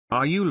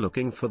Are you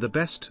looking for the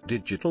best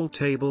digital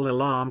table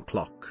alarm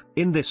clock?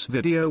 In this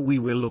video we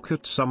will look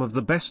at some of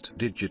the best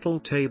digital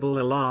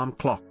table alarm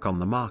clock on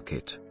the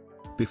market.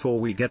 Before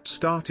we get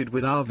started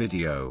with our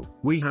video,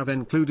 we have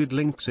included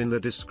links in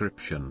the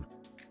description.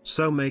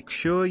 So make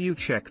sure you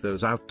check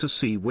those out to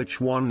see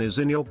which one is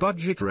in your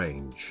budget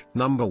range.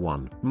 Number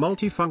 1.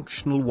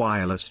 Multifunctional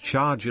wireless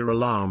charger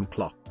alarm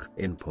clock.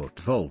 Input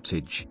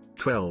voltage,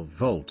 12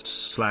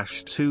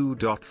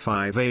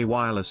 volts/2.5A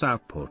wireless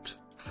output,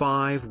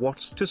 5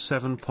 watts to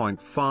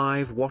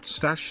 7.5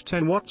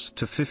 watts/10 watts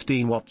to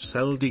 15 watts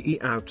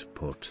LDE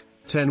output,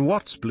 10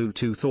 watts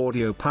Bluetooth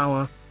audio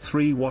power,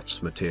 3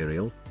 watts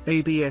material,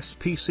 ABS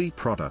PC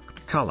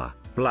product color,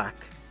 black,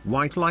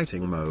 white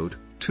lighting mode,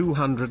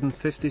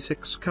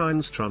 256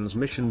 kines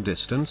transmission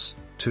distance,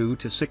 2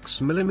 to 6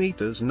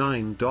 mm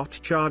 9.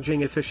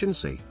 Charging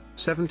efficiency,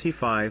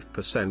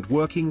 75%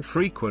 working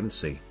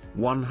frequency,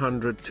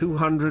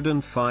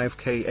 100-205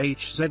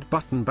 kHz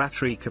button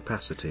battery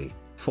capacity,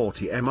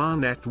 40 mAh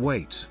net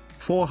weight,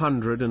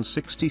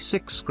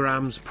 466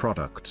 grams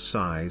product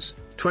size,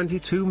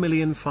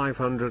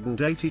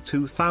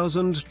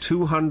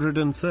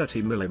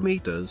 22,582,230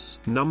 millimeters.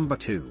 Number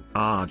 2.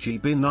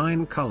 RGB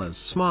 9 colors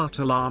smart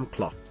alarm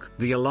clock.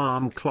 The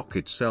alarm clock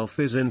itself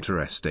is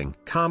interesting.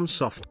 Calm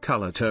soft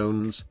color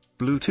tones,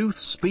 Bluetooth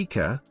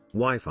speaker,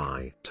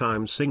 Wi-Fi.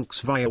 Time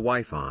syncs via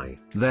Wi-Fi.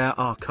 There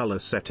are color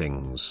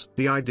settings.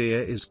 The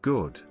idea is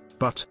good,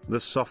 but the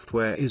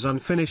software is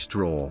unfinished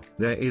raw.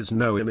 There is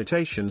no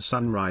imitation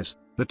sunrise.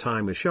 The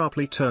timer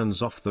sharply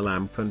turns off the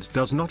lamp and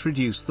does not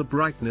reduce the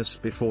brightness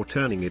before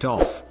turning it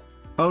off.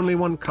 Only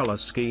one color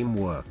scheme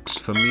works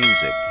for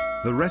music,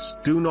 the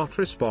rest do not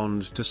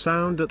respond to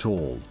sound at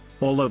all,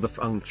 although the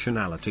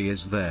functionality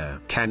is there.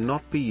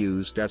 Cannot be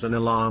used as an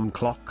alarm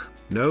clock,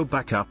 no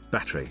backup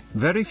battery.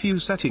 Very few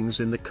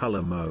settings in the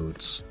color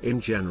modes. In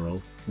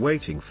general,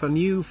 waiting for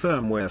new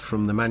firmware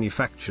from the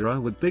manufacturer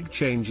with big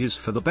changes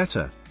for the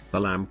better. The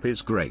lamp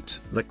is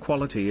great. The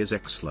quality is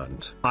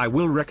excellent. I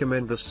will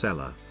recommend the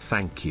seller.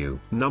 Thank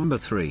you. Number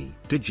 3.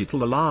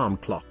 Digital alarm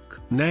clock.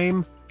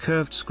 Name,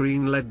 curved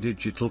screen LED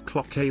digital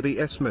clock.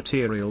 ABS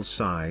material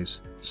size,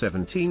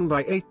 17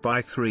 by 8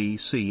 by 3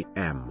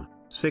 cm,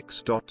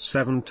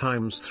 6.7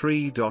 times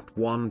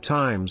 3.1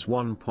 times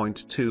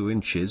 1.2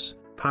 inches,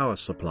 power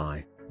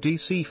supply,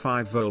 DC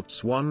 5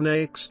 volts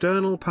 1A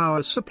external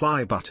power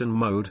supply button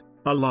mode,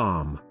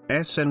 alarm,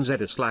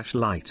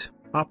 SNZ/light.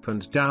 Up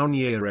and down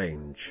year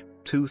range,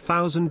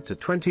 2000 to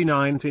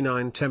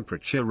 2099.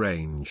 Temperature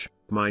range,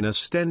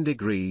 -10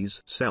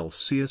 degrees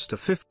Celsius to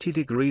 50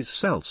 degrees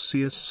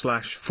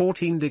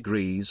Celsius/14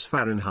 degrees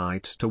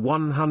Fahrenheit to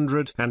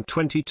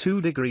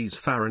 122 degrees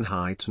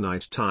Fahrenheit.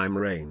 Nighttime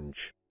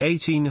range,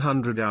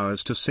 1800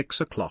 hours to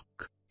 6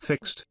 o'clock.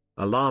 Fixed,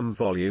 alarm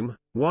volume,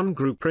 1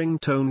 group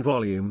ringtone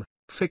volume,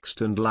 fixed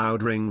and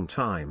loud ring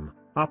time,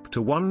 up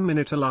to 1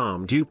 minute.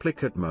 Alarm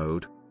duplicate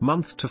mode,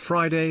 month to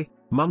Friday,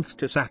 month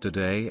to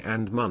Saturday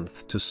and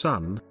month to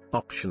Sun,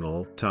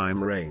 optional.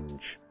 Time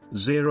range,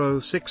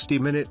 0-60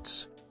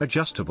 minutes,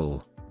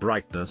 adjustable,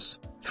 brightness,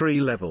 3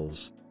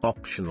 levels,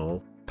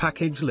 optional,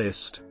 package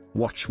list,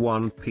 watch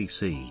 1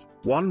 PC,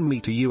 1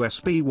 meter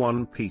USB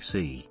 1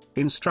 PC,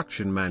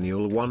 instruction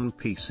manual 1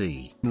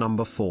 PC.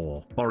 Number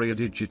 4. ORIA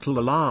digital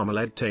alarm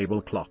LED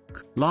table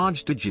clock.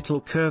 Large digital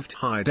curved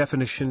high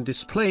definition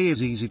display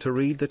is easy to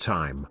read the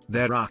time.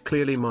 There are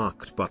clearly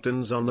marked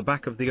buttons on the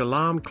back of the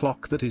alarm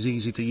clock that is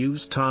easy to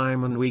use.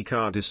 Time and week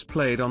are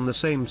displayed on the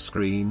same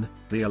screen.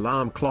 The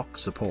alarm clock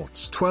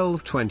supports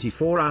 12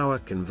 24-hour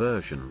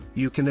conversion.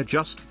 You can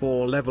adjust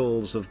 4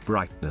 levels of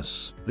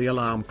brightness. The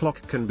alarm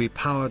clock can be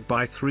powered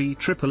by 3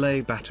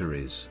 AAA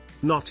batteries.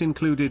 Not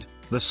included,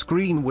 the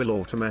screen will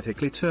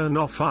automatically turn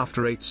off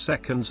after 8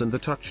 seconds and the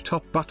touch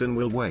top button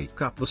will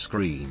wake up the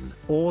screen.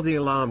 Or the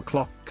alarm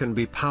clock can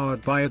be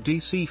powered by a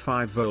DC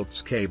 5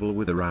 volts cable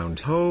with a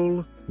round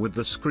hole, with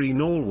the screen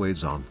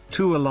always on.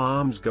 2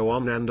 alarms go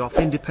on and off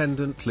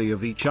independently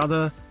of each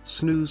other.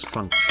 Snooze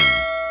function,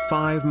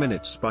 5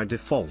 minutes by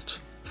default.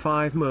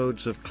 5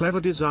 modes of clever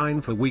design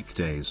for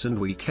weekdays and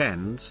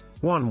weekends,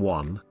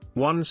 11,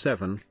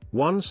 17,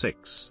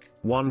 16.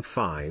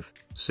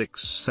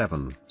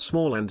 1567.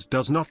 Small and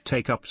does not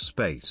take up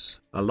space.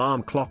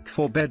 Alarm clock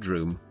for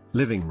bedroom,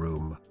 living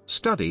room,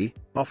 study,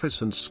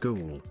 office and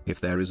school.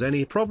 If there is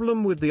any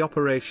problem with the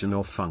operation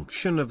or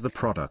function of the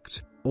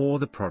product, or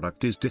the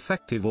product is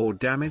defective or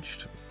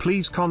damaged,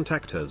 please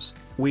contact us.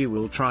 We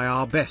will try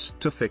our best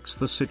to fix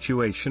the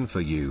situation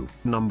for you.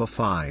 Number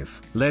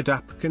 5. LED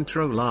App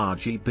Control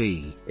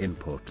RGB.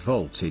 Input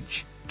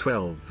voltage,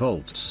 12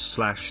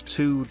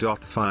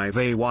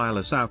 volts/2.5A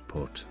wireless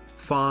output,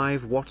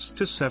 5 watts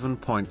to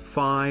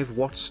 7.5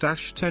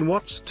 watts/10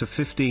 watts to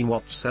 15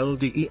 watts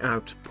LDE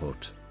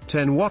output,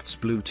 10 watts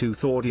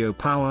Bluetooth audio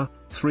power,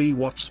 3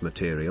 watts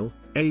material,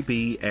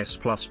 ABS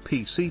plus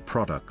PC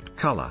product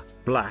color,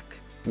 black,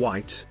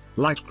 white,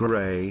 light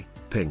gray,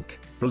 pink,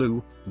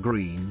 blue,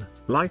 green,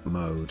 light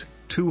mode,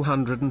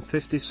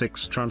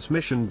 256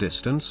 transmission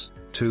distance,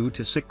 2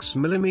 to 6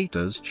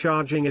 mm.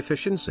 Charging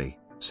efficiency,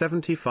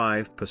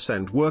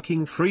 75%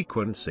 working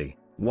frequency,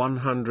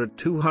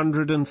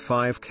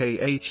 100-205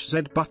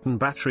 kHz button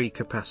battery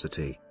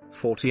capacity,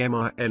 40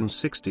 mAh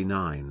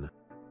N69.